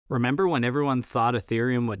Remember when everyone thought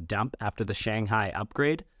Ethereum would dump after the Shanghai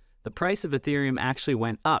upgrade? The price of Ethereum actually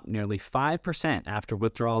went up nearly 5% after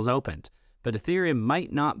withdrawals opened, but Ethereum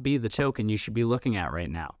might not be the token you should be looking at right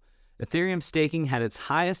now. Ethereum staking had its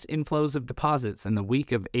highest inflows of deposits in the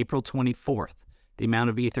week of April 24th. The amount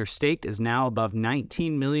of Ether staked is now above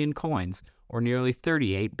 19 million coins, or nearly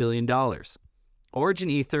 $38 billion. Origin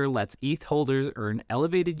Ether lets ETH holders earn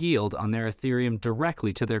elevated yield on their Ethereum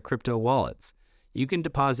directly to their crypto wallets. You can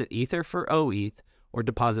deposit Ether for OETH or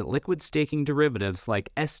deposit liquid staking derivatives like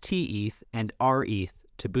STETH and RETH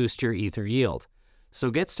to boost your Ether yield.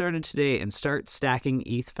 So get started today and start stacking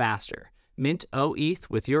ETH faster. Mint OETH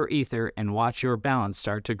with your Ether and watch your balance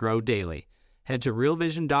start to grow daily. Head to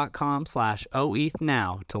realvision.com/OETH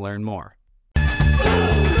now to learn more.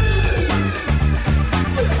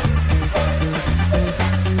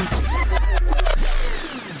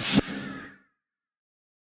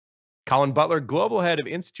 Colin Butler, Global Head of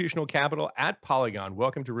Institutional Capital at Polygon.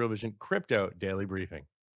 Welcome to Real Vision Crypto Daily Briefing.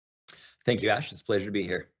 Thank you, Ash. It's a pleasure to be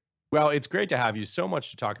here. Well, it's great to have you. So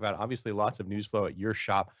much to talk about. Obviously, lots of news flow at your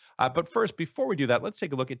shop. But first, before we do that, let's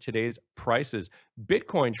take a look at today's prices.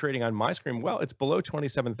 Bitcoin trading on my screen, well, it's below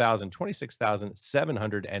 27,000,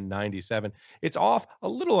 26,797. It's off a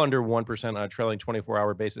little under 1% on a trailing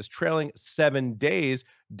 24-hour basis. Trailing 7 days,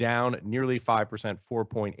 down nearly 5%,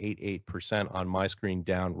 4.88% on my screen,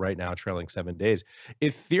 down right now, trailing 7 days.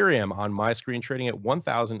 Ethereum on my screen trading at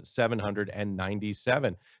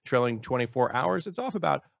 1,797. Trailing 24 hours, it's off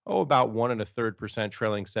about 1.33%,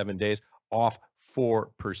 trailing 7 days, off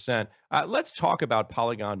 4%. Let's talk about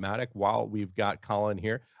Polygon Matic while we've got Colin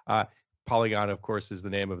here. Polygon, of course, is the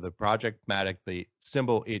name of the project. Matic, the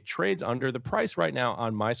symbol it trades under. The price right now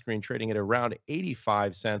on my screen trading at around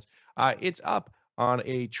 85 cents. It's up on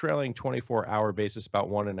a trailing 24-hour basis, about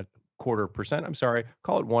 1.25%. I'm sorry,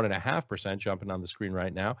 call it 1.5%, jumping on the screen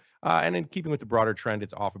right now. And in keeping with the broader trend,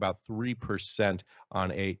 it's off about 3%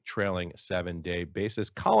 on a trailing 7-day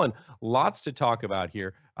basis. Colin, lots to talk about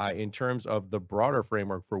here in terms of the broader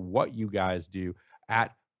framework for what you guys do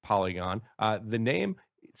at Polygon. The name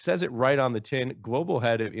says it right on the tin, Global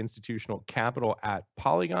Head of Institutional Capital at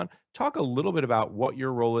Polygon. Talk a little bit about what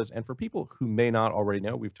your role is. And for people who may not already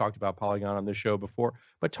know, we've talked about Polygon on this show before,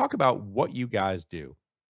 but talk about what you guys do.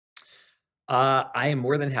 I am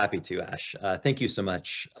more than happy to, Ash. Thank you so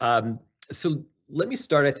much. So let me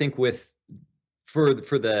start, I think, with, for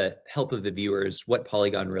the help of the viewers, what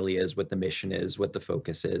Polygon really is, what the mission is, what the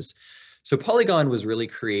focus is. So Polygon was really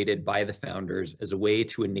created by the founders as a way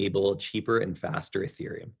to enable cheaper and faster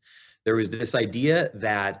Ethereum. There was this idea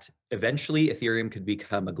that eventually Ethereum could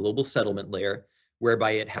become a global settlement layer,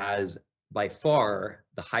 whereby it has by far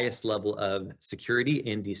the highest level of security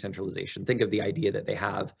and decentralization. Think of the idea that they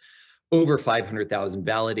have over 500,000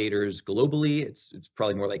 validators globally. It's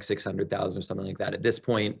probably more like 600,000 or something like that at this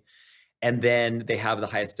point. And then they have the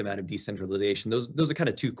highest amount of decentralization. Those are kind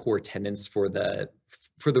of two core tenets for the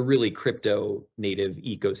really crypto native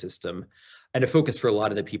ecosystem, and a focus for a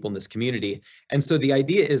lot of the people in this community. And so the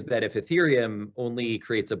idea is that if Ethereum only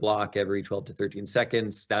creates a block every 12 to 13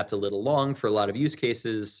 seconds, that's a little long for a lot of use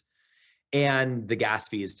cases. And the gas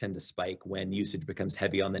fees tend to spike when usage becomes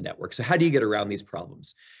heavy on the network. So how do you get around these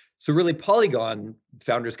problems? So really, Polygon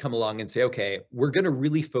founders come along and say, okay, we're going to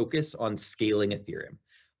really focus on scaling Ethereum,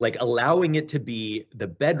 like allowing it to be the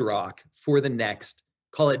bedrock for the next,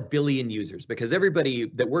 call it, billion users, because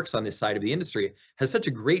everybody that works on this side of the industry has such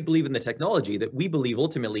a great belief in the technology that we believe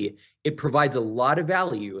ultimately it provides a lot of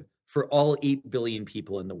value for all 8 billion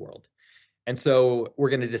people in the world. And so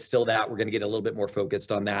we're going to distill that. We're going to get a little bit more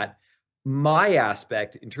focused on that. My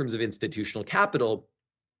aspect in terms of institutional capital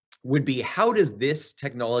would be, how does this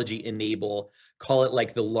technology enable, call it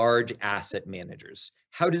like the large asset managers?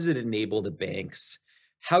 How does it enable the banks?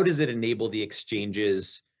 How does it enable the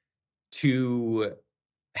exchanges to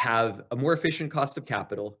have a more efficient cost of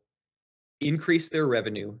capital, increase their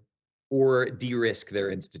revenue, or de-risk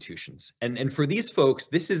their institutions? And for these folks,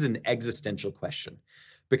 this is an existential question,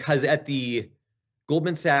 because at the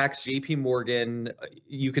Goldman Sachs, JP Morgan,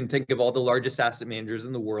 you can think of all the largest asset managers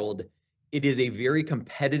in the world. It is a very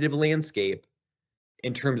competitive landscape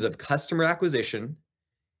in terms of customer acquisition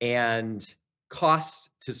and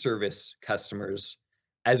cost to service customers,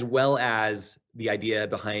 as well as the idea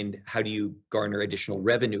behind how do you garner additional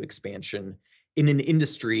revenue expansion in an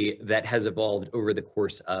industry that has evolved over the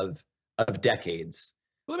course of decades.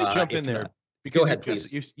 Let me jump in there, because go ahead,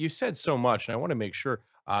 please. You said so much, and I want to make sure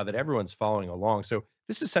that everyone's following along. So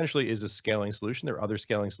this essentially is a scaling solution. There are other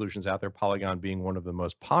scaling solutions out there, Polygon being one of the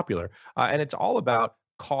most popular, and it's all about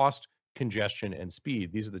cost congestion and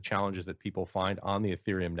speed. These are the challenges that people find on the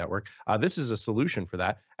Ethereum network. This is a solution for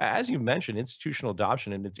that. As you mentioned, institutional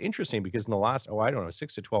adoption, and it's interesting because in the last, I don't know,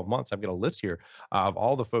 6 to 12 months, I've got a list here of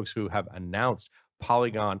all the folks who have announced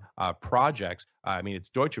Polygon projects. I mean, it's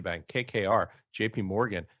Deutsche Bank, KKR, JP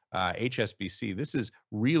Morgan, HSBC. This is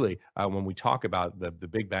really, when we talk about the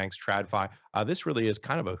big banks, TradFi, this really is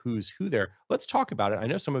kind of a who's who there. Let's talk about it. I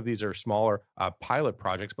know some of these are smaller pilot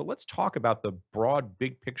projects, but let's talk about the broad,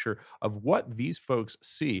 big picture of what these folks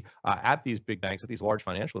see at these big banks, at these large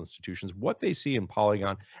financial institutions, what they see in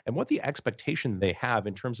Polygon, and what the expectation they have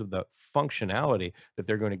in terms of the functionality that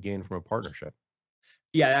they're going to gain from a partnership.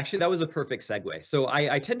 Yeah, actually, that was a perfect segue. So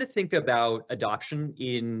I tend to think about adoption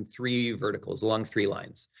in three verticals along three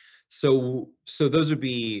lines. So those would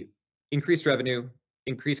be increased revenue,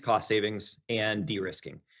 increased cost savings, and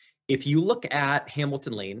de-risking. If you look at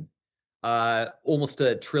Hamilton Lane, almost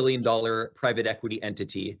 $1 trillion private equity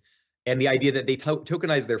entity, and the idea that they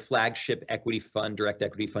tokenize their flagship equity fund, direct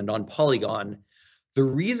equity fund on Polygon. The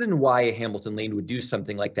reason why a Hamilton Lane would do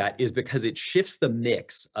something like that is because it shifts the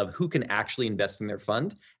mix of who can actually invest in their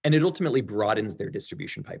fund, and it ultimately broadens their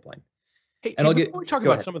distribution pipeline. Hey, And I'll before we talk go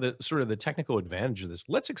about ahead. some of the sort of the technical advantage of this,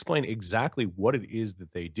 let's explain exactly what it is that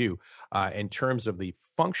they do in terms of the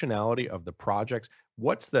functionality of the projects.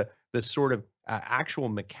 What's the sort of actual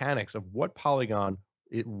mechanics of what Polygon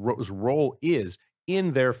role is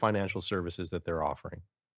in their financial services that they're offering?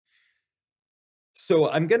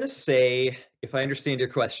 So I'm going to say, if I understand your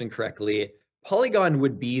question correctly, Polygon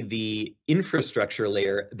would be the infrastructure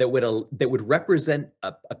layer that would represent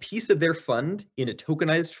a piece of their fund in a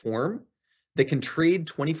tokenized form that can trade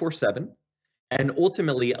 24/7 and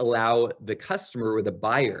ultimately allow the customer or the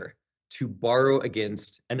buyer to borrow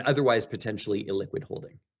against an otherwise potentially illiquid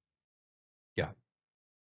holding. Yeah.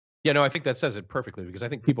 Yeah, no, I think that says it perfectly because I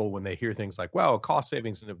think people, when they hear things like, well, cost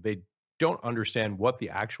savings, and if they don't understand what the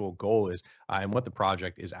actual goal is and what the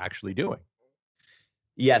project is actually doing.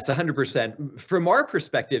 Yes, 100%. From our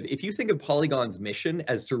perspective, if you think of Polygon's mission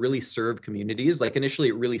as to really serve communities, like initially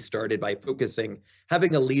it really started by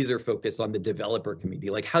having a laser focus on the developer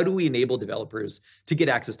community. Like, how do we enable developers to get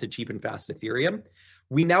access to cheap and fast Ethereum?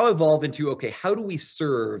 We now evolve into, okay, how do we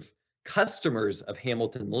serve customers of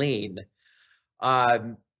Hamilton Lane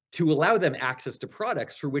to allow them access to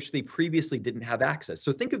products for which they previously didn't have access?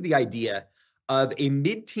 So think of the idea of a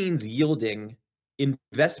mid-teens yielding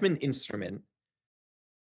investment instrument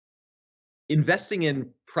investing in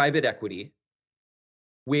private equity,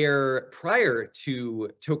 where prior to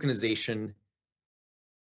tokenization,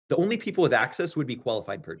 the only people with access would be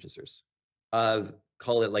qualified purchasers of,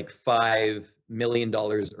 call it like $5 million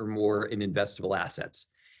or more in investable assets.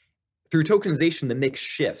 Through tokenization, the mix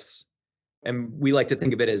shifts. And we like to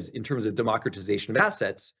think of it as, in terms of democratization of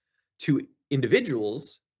assets, to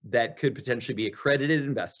individuals that could potentially be accredited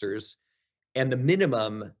investors, and the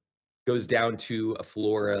minimum goes down to a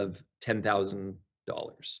floor of $10,000.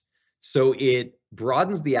 So it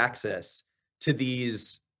broadens the access to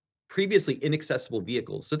these previously inaccessible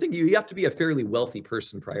vehicles. So think you have to be a fairly wealthy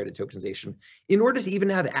person prior to tokenization in order to even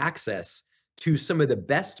have access to some of the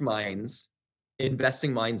best minds,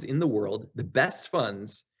 investing minds in the world, the best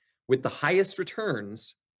funds with the highest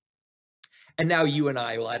returns. And now you and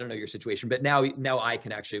I, well, I don't know your situation, but now I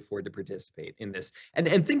can actually afford to participate in this.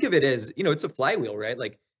 And think of it as, it's a flywheel, right?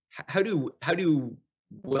 Like, how do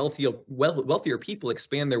wealthier people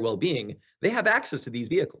expand their well-being? They have access to these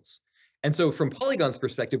vehicles. And so from Polygon's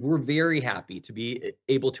perspective, we're very happy to be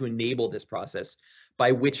able to enable this process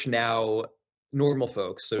by which now normal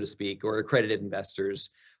folks, so to speak, or accredited investors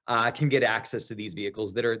can get access to these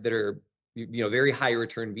vehicles that are very high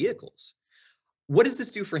return vehicles. What does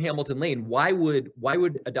this do for Hamilton Lane? Why would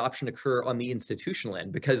adoption occur on the institutional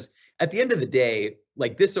end? Because at the end of the day,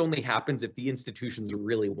 like, this only happens if the institutions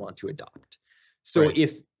really want to adopt. So Right.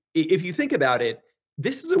 if you think about it,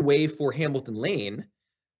 this is a way for Hamilton Lane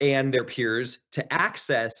and their peers to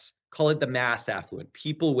access, call it the mass affluent,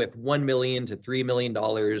 people with $1 million to $3 million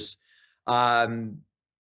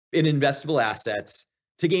in investable assets,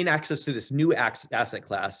 to gain access to this new asset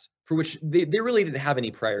class for which they really didn't have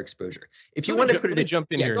any prior exposure. If you want to put Let it me in, jump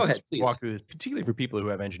in yeah, here go and ahead, just please. walk through this, particularly for people who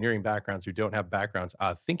have engineering backgrounds who don't have backgrounds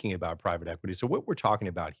thinking about private equity. So what we're talking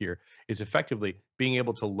about here is effectively being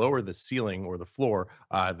able to lower the ceiling or the floor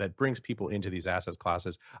that brings people into these asset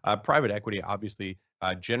classes. Private equity, obviously,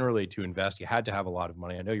 generally to invest, you had to have a lot of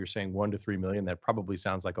money. I know you're saying 1 to 3 million. That probably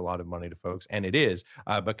sounds like a lot of money to folks, and it is.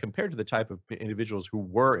 But compared to the type of individuals who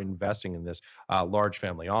were investing in this, large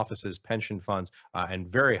family offices, pension funds, and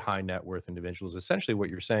very high net worth individuals, essentially what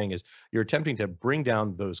you're saying is you're attempting to bring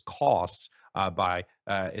down those costs by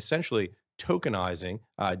essentially tokenizing,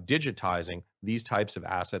 digitizing these types of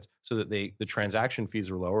assets so that the transaction fees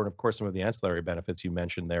are lower. And of course, some of the ancillary benefits you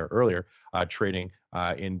mentioned there earlier, trading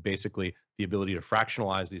in basically the ability to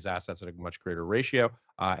fractionalize these assets at a much greater ratio,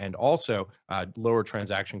 and also lower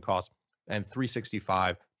transaction costs and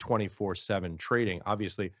 365 24/7 trading.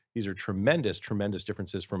 Obviously, these are tremendous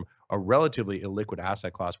differences from a relatively illiquid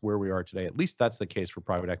asset class where we are today. At least that's the case for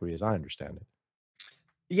private equity as I understand it.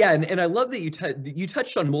 Yeah, and I love that you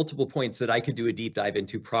touched on multiple points that I could do a deep dive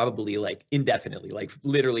into probably like indefinitely, like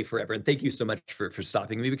literally forever. And thank you so much for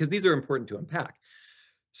stopping me, because these are important to unpack.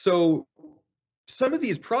 So some of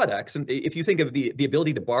these products, and if you think of the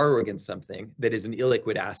ability to borrow against something that is an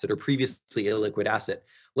illiquid asset or previously illiquid asset,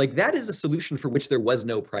 like that is a solution for which there was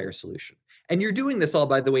no prior solution. And you're doing this all,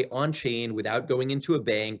 by the way, on chain, without going into a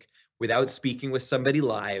bank, without speaking with somebody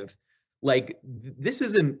live. Like this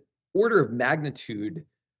is an order of magnitude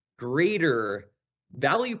greater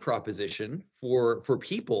value proposition for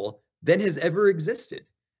people than has ever existed.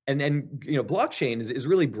 And blockchain is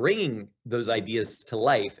really bringing those ideas to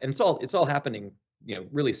life, and it's all happening,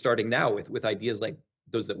 really starting now with ideas like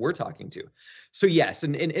those that we're talking to. So yes,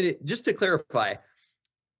 and just to clarify,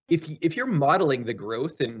 if you're modeling the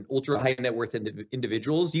growth in ultra high net worth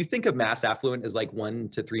individuals, you think of mass affluent as like 1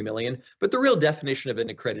 to 3 million, but the real definition of an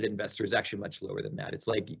accredited investor is actually much lower than that. It's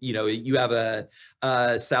like, you have a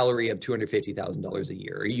salary of $250,000 a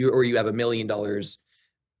year, or you have $1 million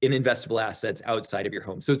in investable assets outside of your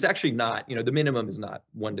home. So it's actually not, the minimum is not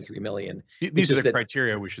 1 to 3 million. These are the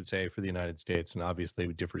criteria, we should say, for the United States, and obviously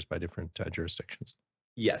it differs by different jurisdictions.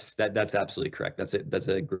 Yes, that's absolutely correct. That's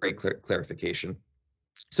a great clarification.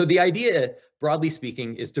 So the idea, broadly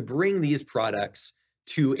speaking, is to bring these products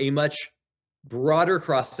to a much broader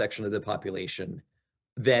cross-section of the population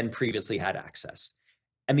than previously had access.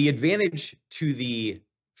 And the advantage to the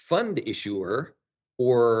fund issuer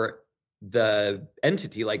or the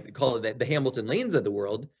entity, like call it the Hamilton Lanes of the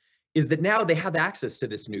world, is that now they have access to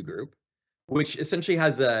this new group, which essentially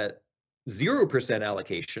has a 0%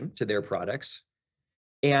 allocation to their products.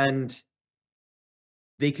 And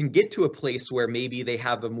they can get to a place where maybe they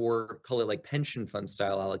have a more, call it like pension fund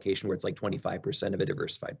style allocation, where it's like 25% of a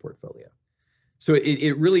diversified portfolio. So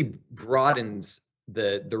it really broadens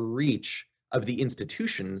the reach of the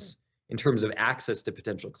institutions in terms of access to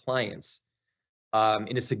potential clients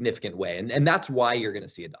in a significant way. And that's why you're going to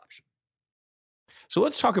see adoption. So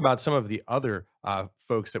let's talk about some of the other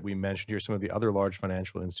folks that we mentioned here, some of the other large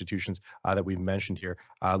financial institutions that we've mentioned here.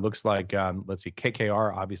 Looks like, let's see,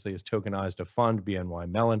 KKR obviously has tokenized a fund, BNY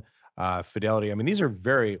Mellon, Fidelity. I mean, these are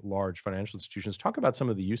very large financial institutions. Talk about some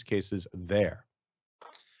of the use cases there.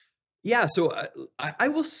 Yeah, so I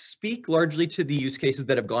will speak largely to the use cases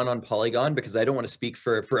that have gone on Polygon, because I don't want to speak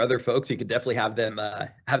for other folks. You could definitely have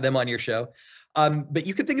them on your show. But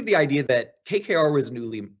you could think of the idea that KKR was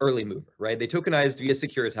an early mover, right? They tokenized via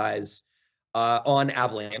Securitize on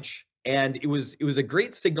Avalanche, and it was a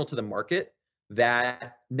great signal to the market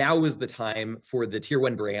that now was the time for the tier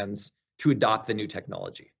 1 brands to adopt the new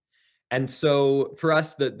technology. And so for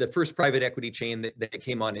us, the first private equity chain that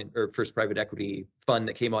came on in, or first private equity fund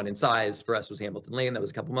that came on in size for us, was Hamilton Lane. That was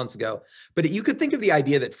a couple months ago. But you could think of the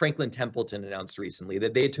idea that Franklin Templeton announced recently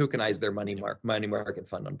that they had tokenized their money market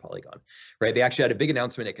fund on Polygon, right? They actually had a big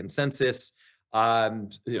announcement at Consensus.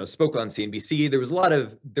 Spoke on CNBC. There was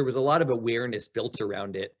a lot of awareness built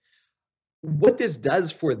around it. What this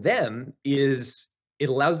does for them is it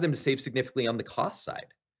allows them to save significantly on the cost side.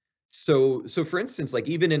 So for instance, like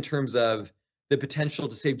even in terms of the potential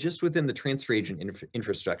to save just within the transfer agent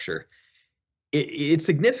infrastructure, it's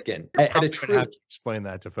significant. At a true, have to explain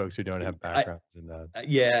that to folks who don't have backgrounds in that.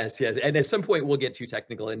 Yes, and at some point we'll get too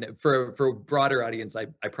technical. And for a broader audience, I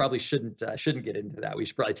probably shouldn't get into that. We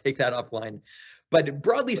should probably take that offline. But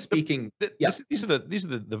broadly speaking, these are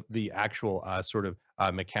the actual sort of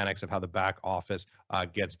mechanics of how the back office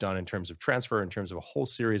gets done in terms of transfer, in terms of a whole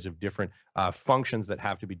series of different functions that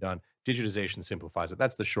have to be done. Digitization simplifies it.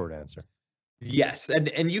 That's the short answer. Yes,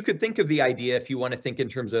 and you could think of the idea, if you want to think in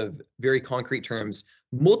terms of very concrete terms,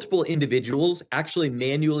 multiple individuals actually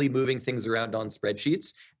manually moving things around on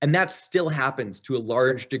spreadsheets, and that still happens to a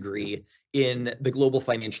large degree in the global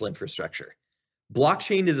financial infrastructure.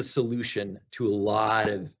 Blockchain is a solution to a lot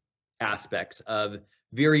of aspects of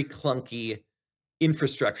very clunky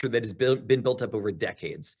infrastructure that has been built up over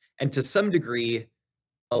decades, and to some degree,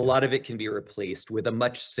 a lot of it can be replaced with a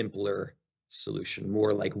much simpler solution,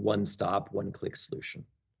 more like one-stop, one-click solution.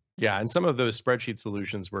 Yeah, and some of those spreadsheet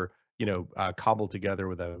solutions were, cobbled together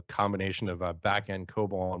with a combination of back-end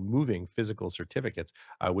COBOL and moving physical certificates,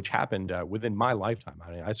 which happened within my lifetime.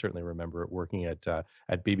 I certainly remember working at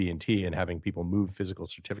BB&T and having people move physical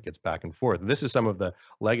certificates back and forth. This is some of the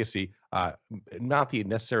legacy, not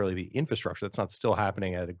necessarily the infrastructure that's not still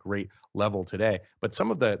happening at a great level today, but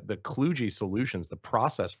some of the kludgy solutions, the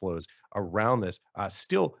process flows around this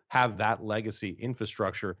still have that legacy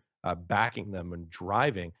infrastructure backing them and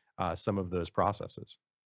driving some of those processes.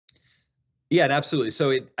 Yeah, and absolutely.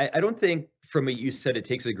 So I don't think from what you said, it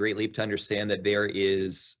takes a great leap to understand that there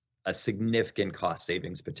is a significant cost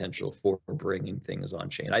savings potential for bringing things on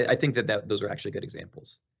chain. I think that those are actually good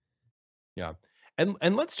examples. Yeah.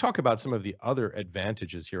 And let's talk about some of the other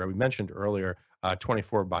advantages here. We mentioned earlier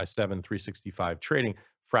 24/7, 365 trading,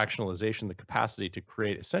 fractionalization, the capacity to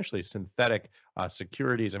create essentially synthetic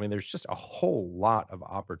securities. I mean, there's just a whole lot of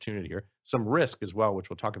opportunity here, some risk as well, which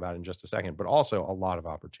we'll talk about in just a second, but also a lot of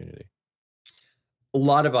opportunity. A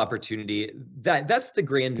lot of opportunity. That's the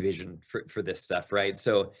grand vision for this stuff, right?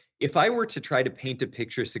 So if I were to try to paint a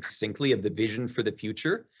picture succinctly of the vision for the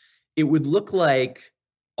future, it would look like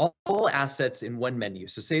all assets in one menu.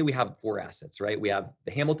 So say we have 4 assets, right? We have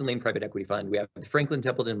the Hamilton Lane Private Equity Fund, we have the Franklin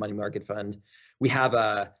Templeton Money Market Fund, we have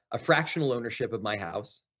a fractional ownership of my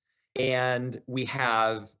house, and we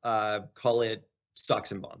have, call it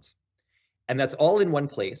stocks and bonds. And that's all in one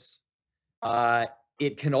place.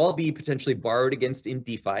 It can all be potentially borrowed against in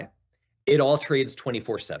DeFi. It all trades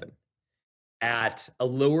 24/7 at a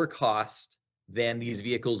lower cost than these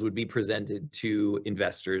vehicles would be presented to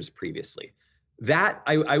investors previously. That,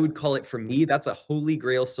 I would call it, for me, that's a holy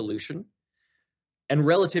grail solution. And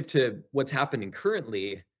relative to what's happening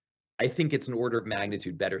currently, I think it's an order of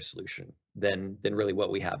magnitude better solution than really what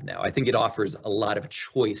we have now. I think it offers a lot of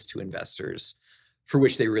choice to investors for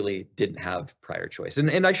which they really didn't have prior choice.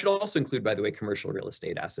 And I should also include, by the way, commercial real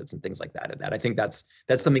estate assets and things like that in that. I think that's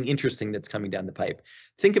something interesting that's coming down the pipe.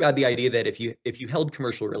 Think about the idea that if you held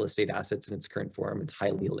commercial real estate assets in its current form, it's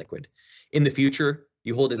highly illiquid. In the future,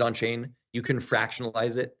 you hold it on chain, you can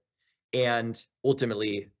fractionalize it, and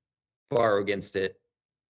ultimately borrow against it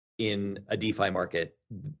in a DeFi market.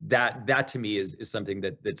 That to me is something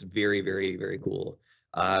that's very, very, very cool.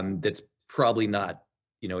 That's probably not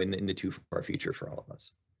in the too far future for all of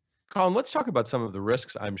us. Colin, let's talk about some of the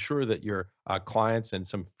risks. I'm sure that your clients and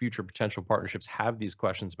some future potential partnerships have these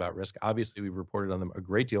questions about risk. Obviously, we've reported on them a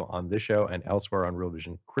great deal on this show and elsewhere on Real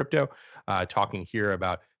Vision Crypto, talking here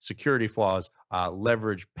about security flaws,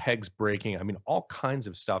 leverage, pegs breaking. I mean, all kinds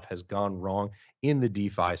of stuff has gone wrong in the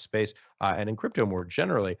DeFi space and in crypto more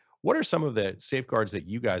generally. What are some of the safeguards that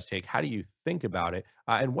you guys take? How do you think about it?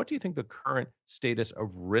 And what do you think the current status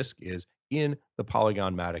of risk is in the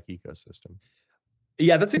Polygon Matic ecosystem?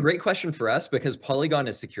 Yeah, that's a great question for us because Polygon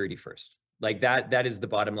is security first. Like that is the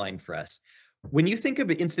bottom line for us. When you think of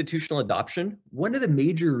institutional adoption, one of the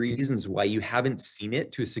major reasons why you haven't seen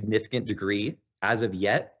it to a significant degree as of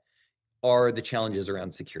yet are the challenges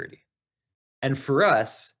around security. And for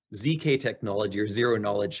us, ZK technology or zero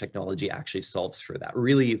knowledge technology actually solves for that,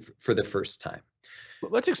 really for the first time.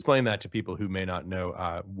 Let's explain that to people who may not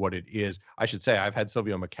know what it is. I should say I've had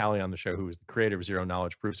Silvio Micali on the show, who was the creator of zero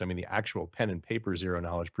knowledge proofs. I mean, the actual pen and paper zero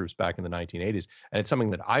knowledge proofs back in the 1980s. And it's something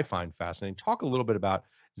that I find fascinating. Talk a little bit about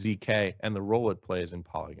ZK and the role it plays in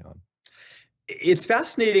Polygon. It's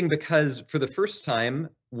fascinating because for the first time,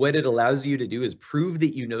 what it allows you to do is prove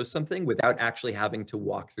that you know something without actually having to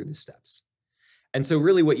walk through the steps. And so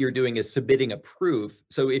really what you're doing is submitting a proof.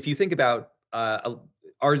 So if you think about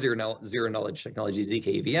our zero knowledge technology,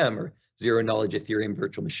 ZK EVM, or zero knowledge Ethereum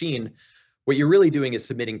virtual machine, what you're really doing is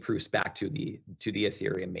submitting proofs back to the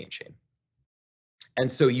Ethereum main chain.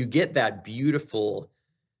 And so you get that beautiful,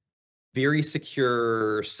 very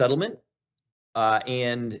secure settlement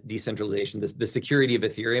and decentralization, the security of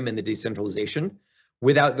Ethereum and the decentralization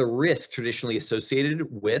without the risk traditionally associated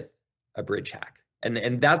with a bridge hack.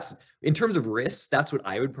 And that's, in terms of risks, that's what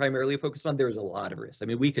I would primarily focus on. There's a lot of risks. I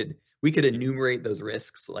mean, we could enumerate those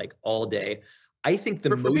risks like all day. I think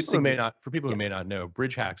for people who may not know,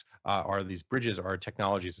 bridge hacks are these bridges are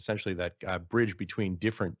technologies essentially that bridge between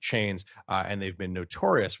different chains, and they've been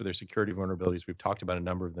notorious for their security vulnerabilities. We've talked about a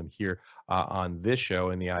number of them here on this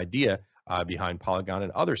show, and the idea behind Polygon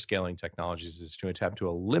and other scaling technologies is to attempt to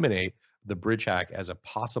eliminate the bridge hack as a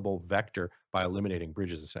possible vector by eliminating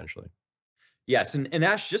bridges, essentially. Yes, and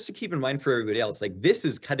Ash, just to keep in mind for everybody else, like this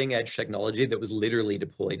is cutting edge technology that was literally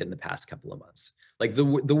deployed in the past couple of months. Like the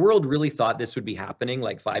world really thought this would be happening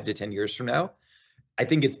like 5 to 10 years from now. I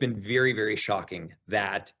think it's been very, very shocking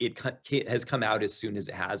that it has come out as soon as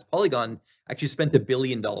it has. Polygon actually spent $1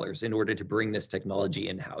 billion in order to bring this technology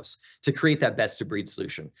in-house to create that best-of-breed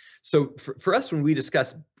solution. So for us, when we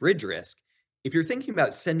discuss bridge risk, if you're thinking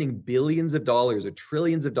about sending billions of dollars or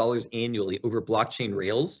trillions of dollars annually over blockchain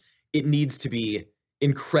rails, it needs to be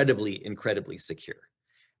incredibly, incredibly secure.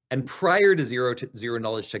 And prior to zero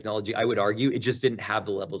knowledge technology, I would argue it just didn't have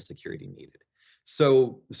the level of security needed.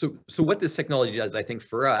 So what this technology does, I think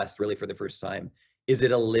for us, really for the first time, is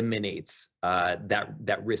it eliminates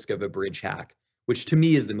that risk of a bridge hack, which to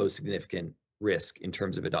me is the most significant risk in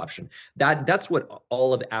terms of adoption. That's what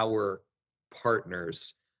all of our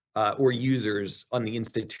partners or users on the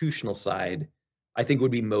institutional side, I think,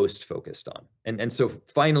 would be most focused on. And so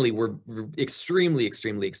finally, we're extremely,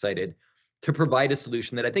 extremely excited to provide a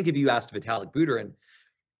solution that I think if you asked Vitalik Buterin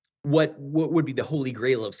what would be the holy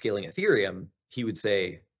grail of scaling Ethereum, he would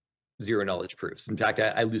say zero knowledge proofs. In fact,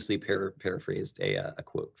 I loosely paraphrased a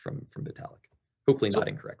quote from Vitalik, hopefully not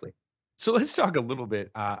incorrectly. So let's talk a little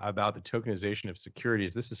bit about the tokenization of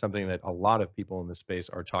securities. This is something that a lot of people in this space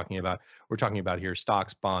are talking about. We're talking about here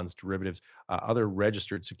stocks, bonds, derivatives, other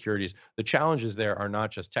registered securities. The challenges there are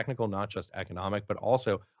not just technical, not just economic, but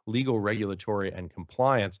also legal, regulatory, and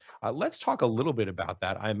compliance. Let's talk a little bit about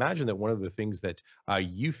that. I imagine that one of the things that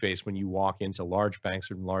you face when you walk into large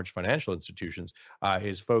banks or large financial institutions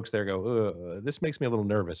is folks there go, this makes me a little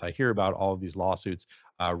nervous. I hear about all of these lawsuits,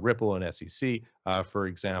 Ripple and SEC, for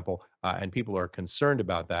example, and people are concerned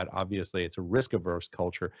about that. Obviously, it's a risk-averse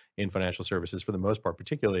culture in financial services for the most part,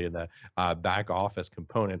 particularly in the back office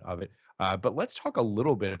component of it. But let's talk a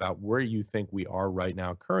little bit about where you think we are right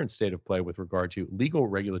now, current state of play with regard to legal,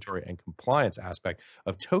 regulatory, and compliance aspect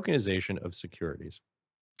of tokenization of securities.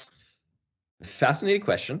 Fascinating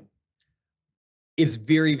question. It's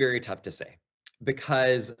very, very tough to say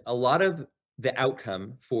because a lot of the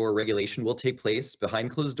outcome for regulation will take place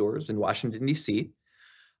behind closed doors in Washington, D.C.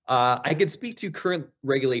 I could speak to current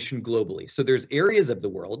regulation globally. So there's areas of the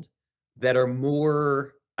world that are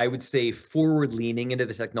more, I would say, forward-leaning into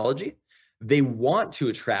the technology. They want to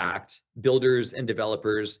attract builders and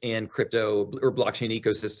developers and crypto or blockchain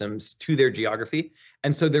ecosystems to their geography.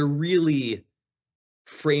 And so they're really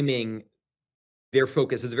framing their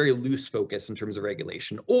focus as a very loose focus in terms of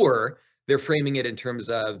regulation, or they're framing it in terms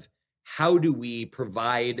of how do we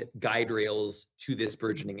provide guide rails to this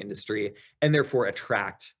burgeoning industry and therefore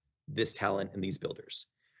attract this talent and these builders.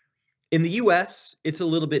 In the US, it's a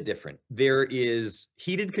little bit different. There is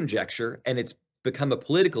heated conjecture, and it's become a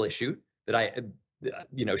political issue that I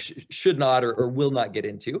should not or will not get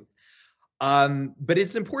into. But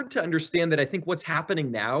it's important to understand that I think what's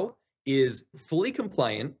happening now is fully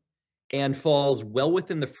compliant and falls well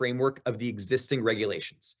within the framework of the existing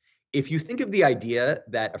regulations. If you think of the idea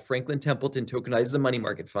that a Franklin Templeton tokenizes a money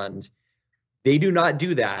market fund, they do not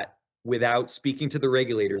do that without speaking to the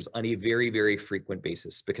regulators on a very, very frequent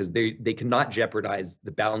basis because they cannot jeopardize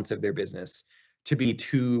the balance of their business to be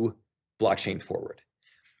too blockchain forward.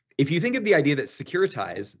 If you think of the idea that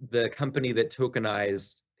Securitize, the company that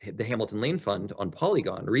tokenized the Hamilton Lane Fund on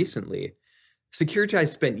Polygon recently, Securitize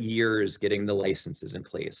spent years getting the licenses in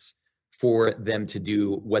place for them to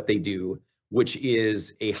do what they do, which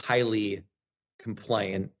is a highly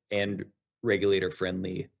compliant and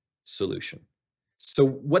regulator-friendly solution. So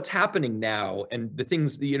what's happening now, and the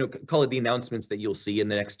things, call it the announcements that you'll see in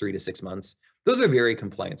the next 3 to 6 months, those are very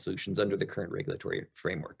compliant solutions under the current regulatory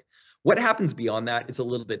framework. What happens beyond that, it's a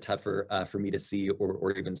little bit tougher for me to see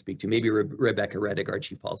or even speak to. Maybe Rebecca Reddick, our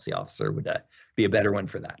Chief Policy Officer, would be a better one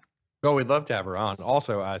for that. Well, we'd love to have her on.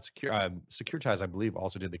 Also, Securitize, I believe,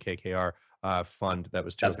 also did the KKR fund that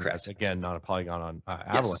was tokenized. That's correct. Again, not a Polygon on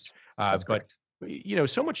Avalanche. Yes, that's correct.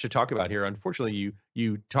 So much to talk about here. Unfortunately,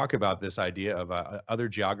 you talk about this idea of other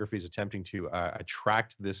geographies attempting to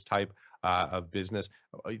attract this type of business.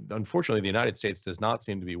 Unfortunately, the United States does not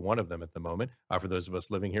seem to be one of them at the moment. For those of us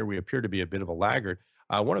living here, we appear to be a bit of a laggard.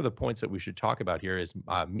 One of the points that we should talk about here is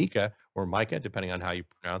MiCA, or MiCA, depending on how you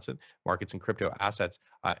pronounce it, Markets and Crypto Assets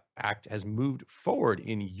Act, has moved forward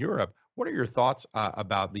in Europe. What are your thoughts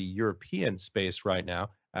about the European space right now?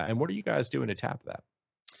 And what are you guys doing to tap that?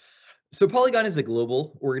 So Polygon is a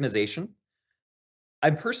global organization.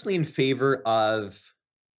 I'm personally in favor of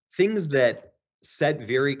things that set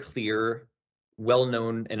very clear,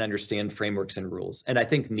 well-known and understand frameworks and rules. And I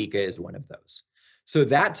think MiCA is one of those. So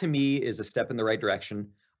that to me is a step in the right direction.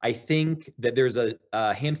 I think that there's a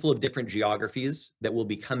handful of different geographies that will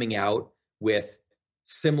be coming out with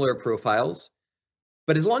similar profiles.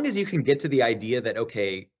 But as long as you can get to the idea that,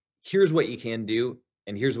 okay, here's what you can do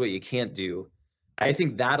and here's what you can't do, I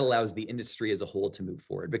think that allows the industry as a whole to move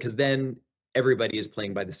forward, because then everybody is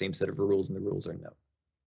playing by the same set of rules and the rules are known.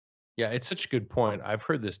 Yeah, it's such a good point. I've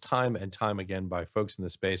heard this time and time again by folks in the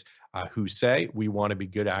space who say, we want to be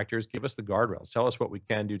good actors. Give us the guardrails. Tell us what we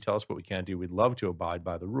can do. Tell us what we can't do. We'd love to abide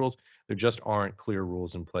by the rules. There just aren't clear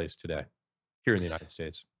rules in place today here in the United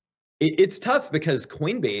States. It's tough because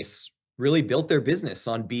Coinbase really built their business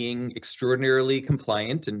on being extraordinarily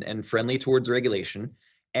compliant and friendly towards regulation.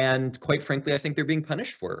 And quite frankly, I think they're being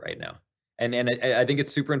punished for it right now. And I think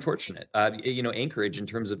it's super unfortunate. Anchorage, in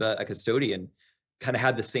terms of a custodian, kind of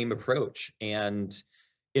had the same approach. And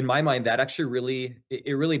in my mind, that actually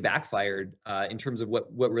really backfired in terms of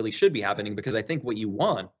what really should be happening, because I think what you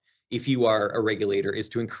want, if you are a regulator, is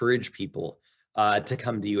to encourage people to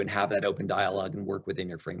come to you and have that open dialogue and work within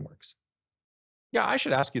your frameworks. Yeah, I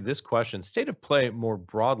should ask you this question. State of play more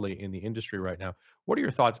broadly in the industry right now. What are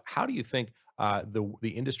your thoughts? How do you think the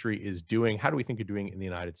industry is doing? How do we think you're doing in the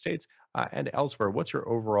United States and elsewhere? What's your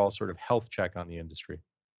overall sort of health check on the industry?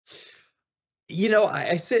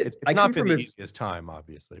 It's It's not been the easiest time,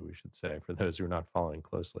 obviously, we should say, for those who are not following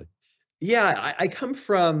closely. Yeah, I come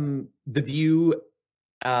from the view,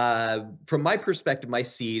 from my perspective, my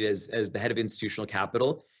seat as the head of institutional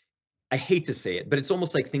capital. I hate to say it, but it's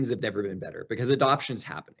almost like things have never been better because adoption's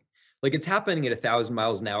happening. Like, it's happening at 1,000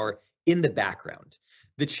 miles an hour in the background.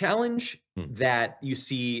 The challenge that you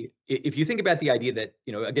see, if you think about the idea that,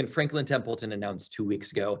 again, Franklin Templeton announced 2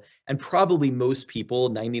 weeks ago, and probably most people,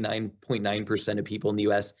 99.9% of people in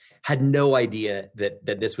the US, had no idea that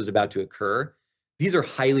this was about to occur. These are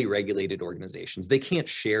highly regulated organizations. They can't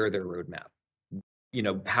share their roadmap,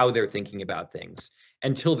 how they're thinking about things,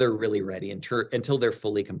 until they're really ready, until they're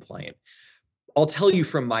fully compliant. I'll tell you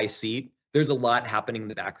from my seat, there's a lot happening in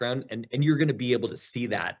the background, and you're going to be able to see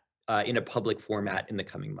that in a public format in the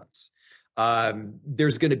coming months.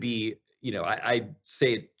 There's going to be, I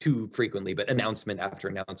say it too frequently, but announcement after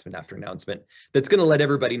announcement after announcement that's going to let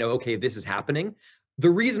everybody know, okay, this is happening. The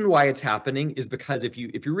reason why it's happening is because if you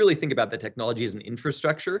really think about the technology as an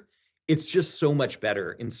infrastructure, it's just so much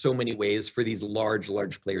better in so many ways for these large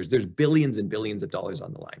players. There's billions and billions of dollars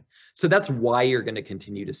on the line. So that's why you're going to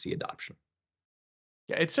continue to see adoption.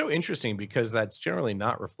 Yeah, it's so interesting because that's generally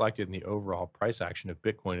not reflected in the overall price action of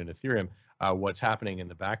Bitcoin and Ethereum. What's happening in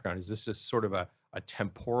the background? Is this just sort of a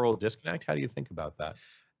temporal disconnect? How do you think about that?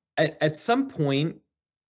 At some point,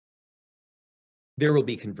 there will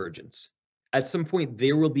be convergence. At some point,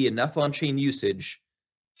 there will be enough on-chain usage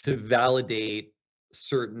to validate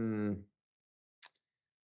certain,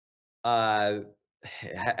 how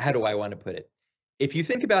do I want to put it? If you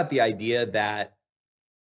think about the idea that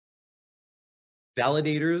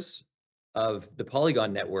validators of the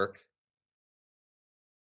Polygon network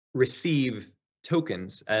receive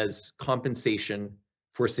tokens as compensation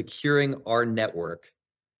for securing our network,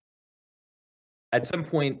 at some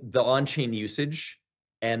point, the on-chain usage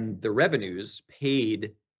and the revenues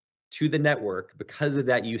paid to the network because of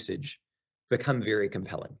that usage become very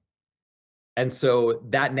compelling. And so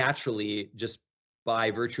that naturally, just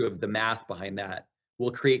by virtue of the math behind that,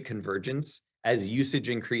 will create convergence. As usage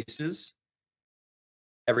increases,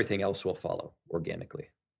 everything else will follow organically.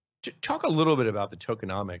 Talk a little bit about the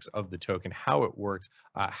tokenomics of the token, how it works,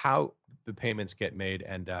 how the payments get made,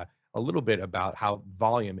 and a little bit about how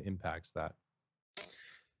volume impacts that.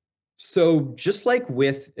 So just like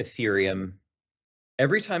with Ethereum,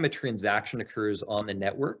 every time a transaction occurs on the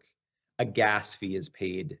network, a gas fee is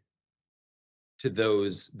paid to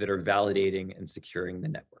those that are validating and securing the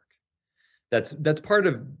network. That's part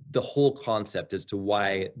of the whole concept as to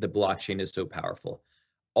why the blockchain is so powerful.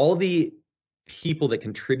 All the people that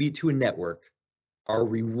contribute to a network are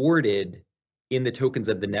rewarded in the tokens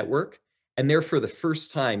of the network, and therefore, the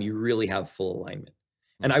first time you really have full alignment.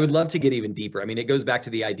 And I would love to get even deeper. I mean, it goes back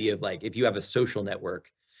to the idea of, like, if you have a social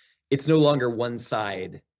network, it's no longer one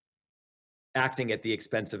side acting at the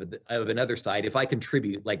expense of another side. If I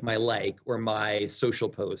contribute, like my like or my social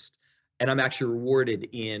post, and I'm actually rewarded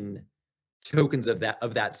in tokens of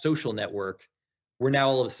that social network, we're now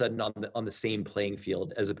all of a sudden on the same playing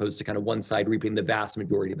field, as opposed to kind of one side reaping the vast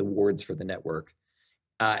majority of the rewards for the network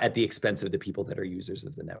at the expense of the people that are users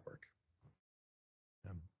of the network.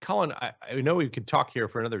 Colin, I know we could talk here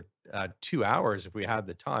for another 2 hours if we had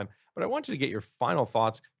the time, but I wanted to get your final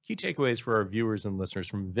thoughts, key takeaways for our viewers and listeners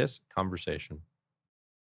from this conversation.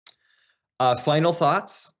 Final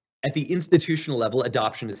thoughts. At the institutional level,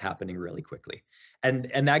 adoption is happening really quickly.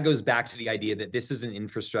 And that goes back to the idea that this is an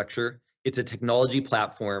infrastructure. It's a technology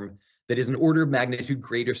platform that is an order of magnitude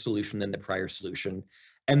greater solution than the prior solution.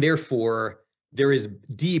 And therefore, there is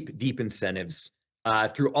deep incentives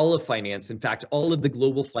through all of finance, in fact, all of the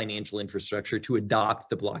global financial infrastructure to adopt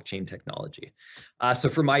the blockchain technology. So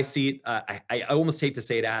for my seat, I almost hate to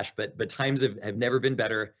say it, Ash, but times have never been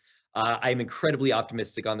better. I'm incredibly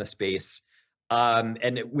optimistic on the space.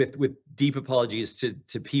 And with deep apologies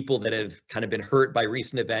to people that have kind of been hurt by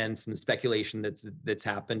recent events and the speculation that's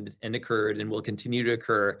happened and occurred and will continue to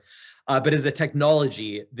occur. But as a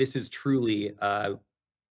technology, this is truly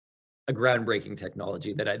a groundbreaking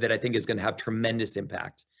technology that I think is going to have tremendous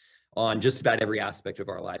impact on just about every aspect of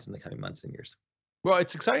our lives in the coming months and years. Well,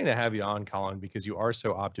 it's exciting to have you on, Colin, because you are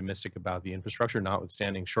so optimistic about the infrastructure,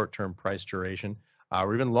 notwithstanding short-term price duration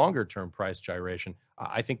or even longer-term price gyration.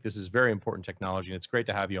 I think this is very important technology, and it's great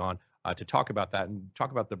to have you on to talk about that and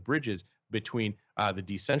talk about the bridges between the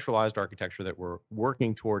decentralized architecture that we're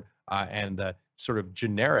working toward and the sort of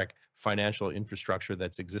generic financial infrastructure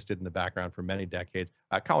that's existed in the background for many decades.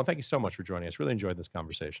 Colin, thank you so much for joining us. Really enjoyed this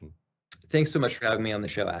conversation. Thanks so much for having me on the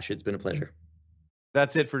show, Ash. It's been a pleasure.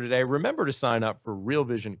 That's it for today. Remember to sign up for Real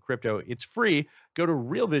Vision Crypto. It's free. Go to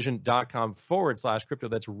realvision.com/crypto.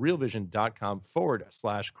 That's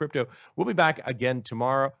realvision.com/crypto. We'll be back again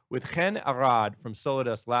tomorrow with Chen Arad from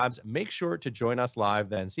Solidus Labs. Make sure to join us live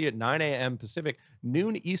then. See you at 9 a.m. Pacific,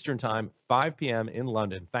 noon Eastern Time, 5 p.m. in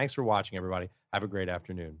London. Thanks for watching, everybody. Have a great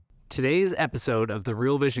afternoon. Today's episode of the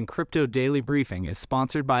Real Vision Crypto Daily Briefing is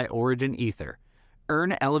sponsored by Origin Ether.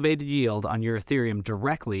 Earn elevated yield on your Ethereum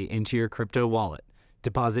directly into your crypto wallet.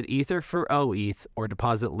 Deposit Ether for OETH or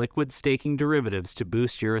deposit liquid staking derivatives to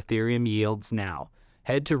boost your Ethereum yields now.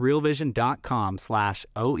 Head to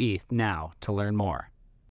realvision.com/OETH now to learn more.